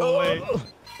mile away.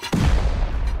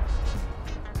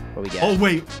 What we got? Oh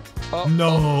wait. Oh,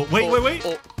 No. Wait.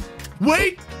 oh.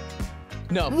 Wait.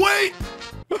 No. Wait!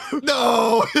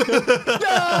 No!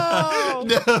 No! No!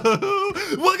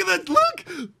 Look at that!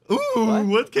 Look! Ooh,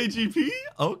 what KGP?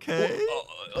 Okay.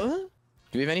 Do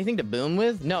we have anything to boom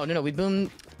with? No. We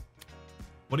boom.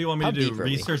 What do you want me How to do? deep are we?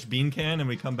 Research bean can and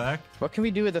we come back? What can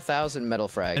we do with 1,000 metal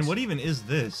frags? And what even is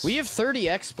this? We have 30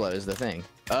 explo is the thing.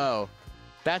 Oh,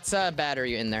 that's a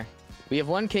battery in there. We have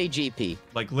 1 KGP.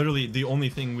 Like literally the only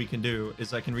thing we can do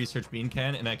is I can research bean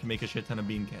can and I can make a shit ton of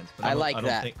bean cans. But I don't- like don't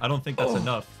that. Think, I don't think that's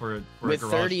enough for a With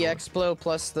garage 30 door. explo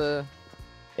plus the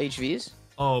HVs?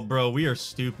 Oh, bro, we are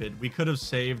stupid. We could have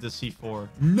saved the C4.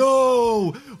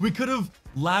 No! We could have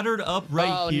laddered up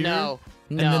right here. No.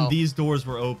 And then these doors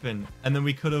were open. And then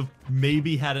we could have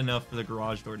maybe had enough for the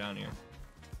garage door down here.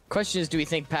 Question is, do we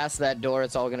think past that door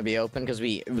it's all going to be open? Because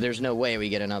there's no way we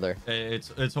get another.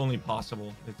 It's only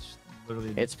possible. It's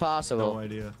literally It's possible. no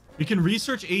idea. We can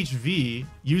research HV,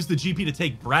 use the GP to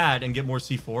take Brad and get more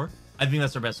C4. I think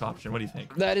that's our best option. What do you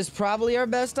think? That is probably our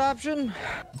best option.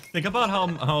 Think about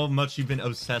how much you've been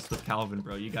obsessed with Calvin,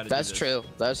 bro. You got to do That's this. true.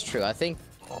 That's true. I think.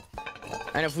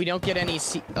 And if we don't get any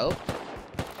Oh,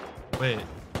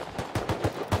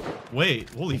 Wait,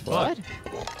 holy fuck.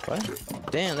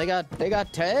 what? Damn, they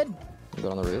got Ted.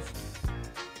 Go on the roof.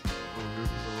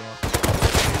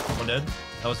 One dead.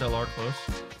 That was LR close.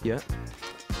 Yeah.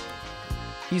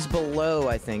 He's below,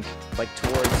 I think, like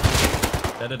towards.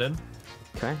 Dead.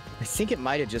 Okay. I think it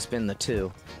might have just been the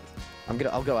 2.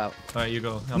 I'll go out. All right, you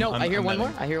go. No, I hear I'm one more.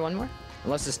 netting. I hear one more.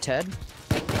 Unless it's Ted.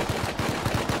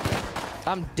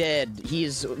 I'm dead. He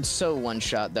is so one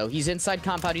shot though. He's inside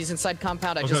compound. He's inside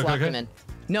compound. I just locked him in.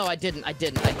 No, I didn't.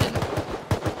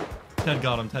 Ted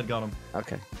got him. Ted got him.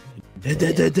 Okay.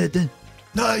 Dead.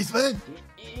 Nice, man.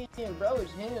 Damn, bro,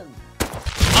 it's him.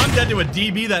 I'm dead to a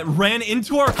DB that ran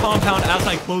into our compound as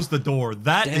I closed the door.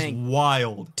 That is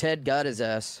wild. Ted got his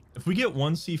ass. If we get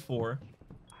one C4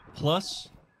 plus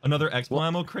another Expo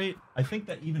ammo crate, I think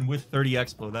that even with 30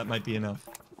 Expo, that might be enough.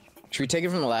 Should we take it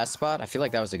from the last spot? I feel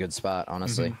like that was a good spot,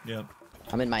 honestly. Yep.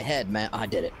 I'm in my head, man. Oh, I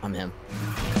did it. I'm him.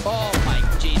 Oh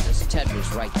my Jesus, Ted was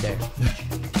right there.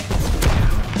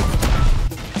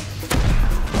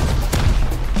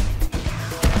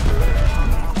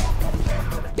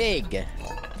 Big.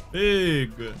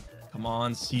 Come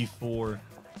on, C4.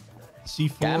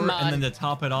 C4, and then to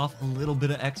top it off, a little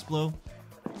bit of Explo.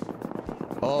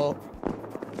 Oh,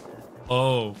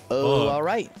 all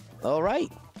right.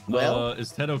 Well,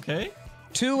 is Ted okay?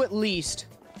 2 at least.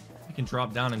 We can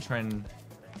drop down and try and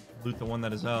loot the one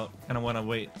that is out. Kind of want to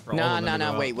wait for all of them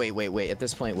to go Wait. At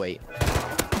this point, wait.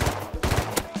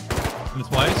 And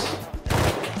twice.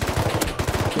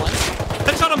 Once.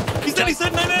 Headshot him! He's dead, he's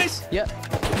dead, nice! Yep.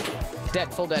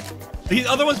 Dead, full dead. The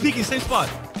other one's peeking, same spot.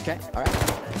 Okay, alright.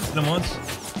 Hit him once.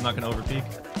 I'm not gonna over peek.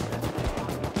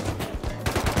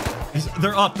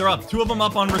 They're up. 2 of them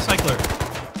up on recycler.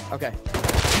 Okay.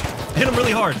 Hit him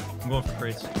really hard. I'm going for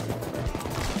crates.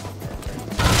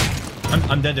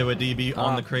 I'm dead to a DB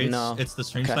on the crates. No. It's the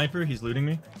stream sniper. He's looting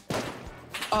me.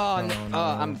 Oh, no.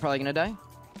 I'm probably gonna die.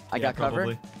 I got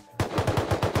cover.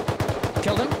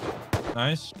 Killed him.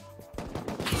 Nice.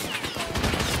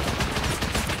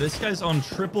 This guy's on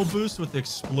triple boost with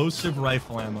explosive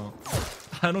rifle ammo.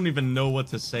 I don't even know what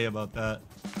to say about that.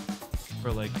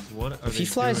 For like, what are they If he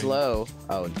flies doing? low,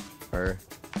 or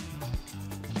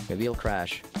maybe he'll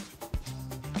crash.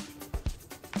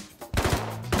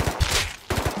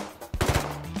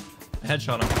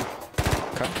 Headshot him.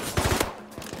 Okay.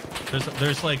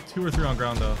 There's like 2 or 3 on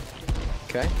ground though.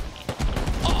 Okay.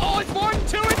 Oh, it's more than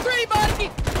 2 or 3, buddy!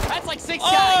 That's like 6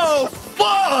 guys! Oh,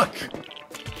 fuck!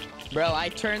 Bro, I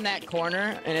turned that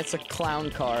corner and it's a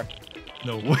clown car.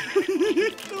 No way.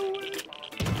 No way.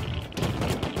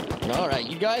 Alright,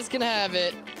 you guys can have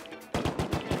it.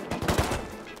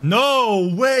 No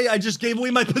way! I just gave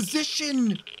away my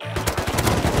position!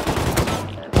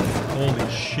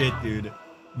 Holy shit, dude.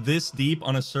 This deep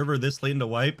on a server this late into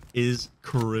wipe is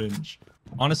cringe.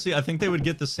 Honestly, I think they would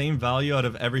get the same value out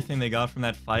of everything they got from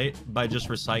that fight by just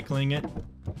recycling it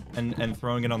and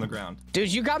throwing it on the ground.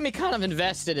 Dude, you got me kind of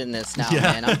invested in this now, Yeah.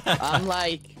 man. I'm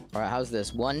like, all right, how's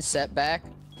this? 1 setback.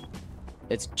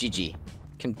 It's GG.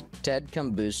 Can Ted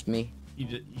come boost me?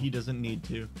 He doesn't need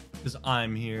to, because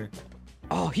I'm here.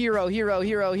 Oh, hero.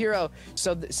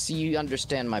 So you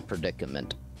understand my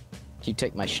predicament. Can you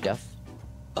take my stuff?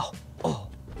 Oh,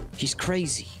 he's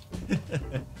crazy.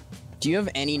 Do you have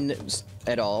any nodes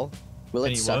at all? Will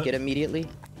it suck it immediately?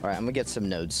 All right, I'm gonna get some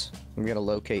nodes. I'm gonna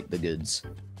locate the goods.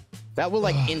 That will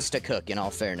like insta-cook, in all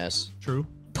fairness. True.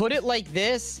 Put it like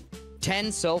this,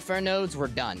 10 sulfur nodes, we're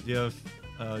done. Do you have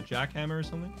jackhammer or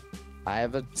something? I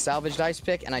have a salvaged ice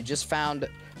pick, and I just found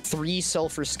 3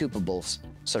 sulfur scoopables,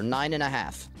 so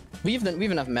 9.5. We have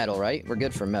enough metal, right? We're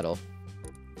good for metal.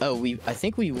 Oh, I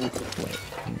think we wait.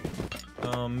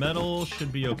 Metal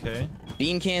should be okay.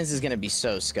 Bean cans is gonna be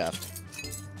so scuffed.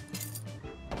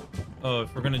 Oh,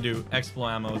 if we're gonna do expo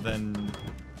ammo, then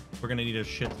we're gonna need a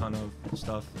shit ton of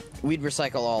stuff. We'd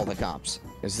recycle all the comps.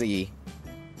 Is the...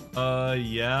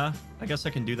 yeah. I guess I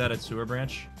can do that at Sewer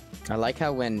Branch. I like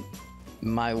how when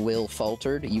my will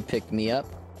faltered, you picked me up,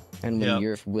 and when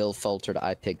your will faltered,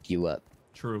 I picked you up.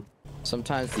 True.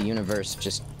 Sometimes the universe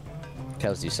just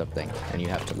tells you something, and you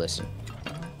have to listen.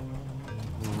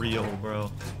 Real,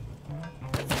 bro.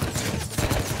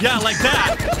 Yeah, like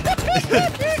that!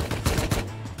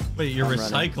 Wait, you're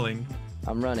recycling?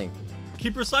 I'm running.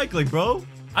 Keep recycling, bro.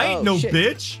 I ain't no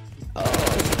bitch. Oh.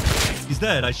 He's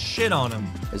dead. I shit on him.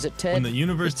 Is it Ted? When the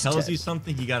universe It's tells Ted. you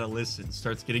something, you gotta listen.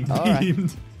 Starts getting All right.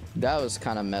 memed. That was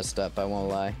kind of messed up, I won't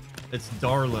lie. It's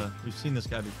Darla. We've seen this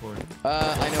guy before.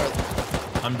 I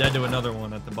know. I'm dead to another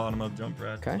one at the bottom of jump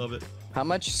rack. Okay. Love it. How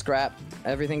much scrap,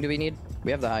 everything do we need?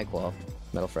 We have the high qual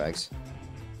metal frags.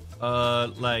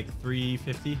 Like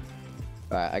 350.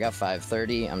 All right, I got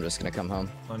 530. I'm just gonna come home.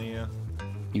 Funny, yeah.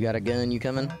 You got a gun? You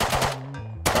coming?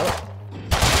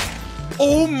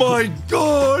 Oh my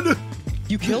god!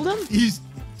 You killed him? He's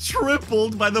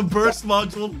tripled by the burst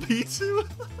module P2.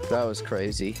 That was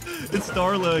crazy. It's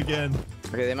Darla again.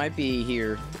 Okay, they might be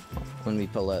here when we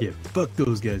pull up. Yeah, fuck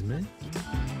those guys, man.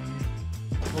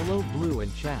 Hello, Blue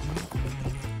in chat.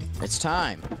 It's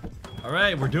time. All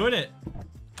right, we're doing it.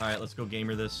 All right, let's go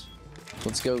gamer this.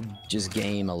 Let's go just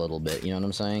game a little bit. You know what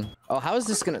I'm saying? Oh, how is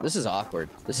this gonna? This is awkward.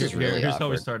 This is really Here's awkward.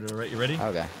 how we started. All right, you ready?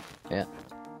 Okay. Yeah.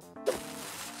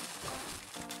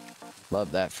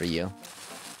 Love that for you.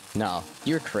 No,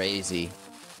 you're crazy.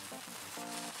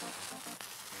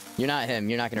 You're not him.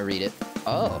 You're not gonna read it.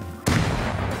 Oh.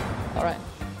 All right.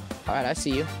 All right. I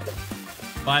see you.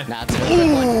 5. Nah, it's a quick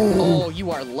one. Oh,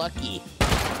 you are lucky.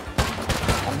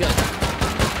 I'm good.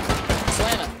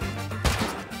 Slam it.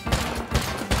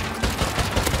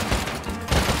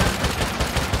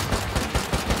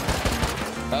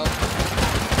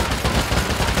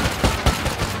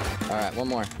 Oh. All right, one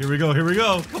more. Here we go. Here we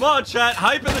go. Come on, chat.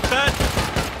 Hype in the chat.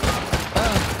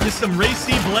 Get some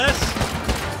racy bless.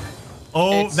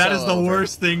 Oh, It's that so is the over.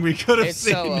 worst thing we could have It's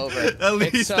seen. so over. At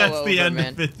least It's so that's the over, end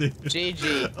man. of it, dude.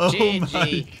 GG. Oh GG.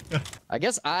 my God. I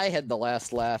guess I had the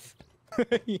last laugh.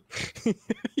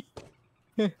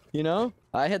 You know?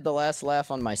 I had the last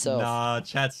laugh on myself. Nah,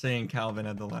 chat's saying Calvin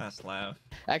had the last laugh.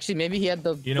 Actually, maybe he had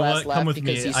the You know last what? laugh Come with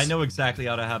because me. he's... I know exactly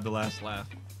how to have the last laugh.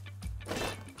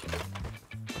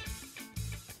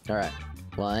 All right.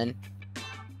 1,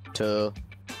 2,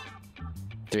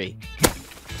 3.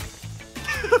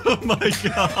 Oh my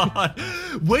God.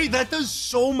 Wait, that does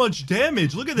so much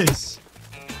damage. Look at this.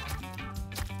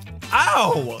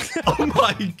 Ow. Oh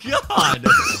my God.